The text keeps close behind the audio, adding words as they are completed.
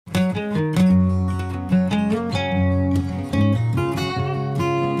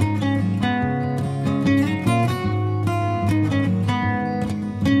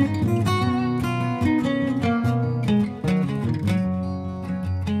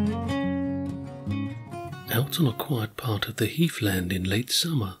Out on a quiet part of the Heathland in late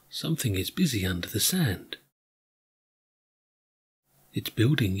summer, something is busy under the sand. It's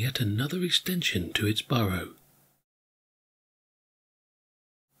building yet another extension to its burrow.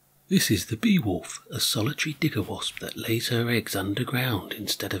 This is the beewolf, a solitary digger wasp that lays her eggs underground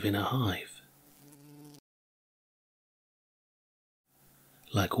instead of in a hive.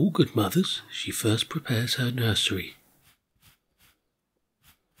 Like all good mothers, she first prepares her nursery.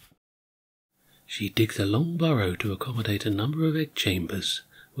 She digs a long burrow to accommodate a number of egg chambers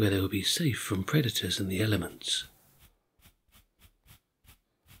where they will be safe from predators and the elements.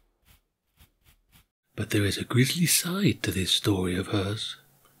 But there is a grisly side to this story of hers.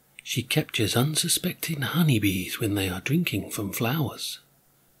 She captures unsuspecting honeybees when they are drinking from flowers.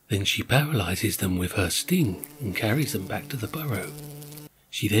 Then she paralyzes them with her sting and carries them back to the burrow.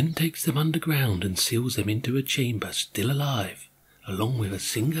 She then takes them underground and seals them into a chamber still alive, along with a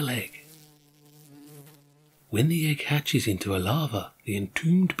single egg. When the egg hatches into a larva, the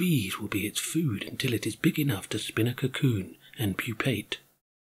entombed bees will be its food until it is big enough to spin a cocoon and pupate.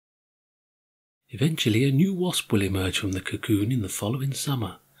 Eventually a new wasp will emerge from the cocoon in the following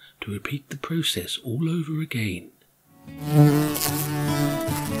summer to repeat the process all over again.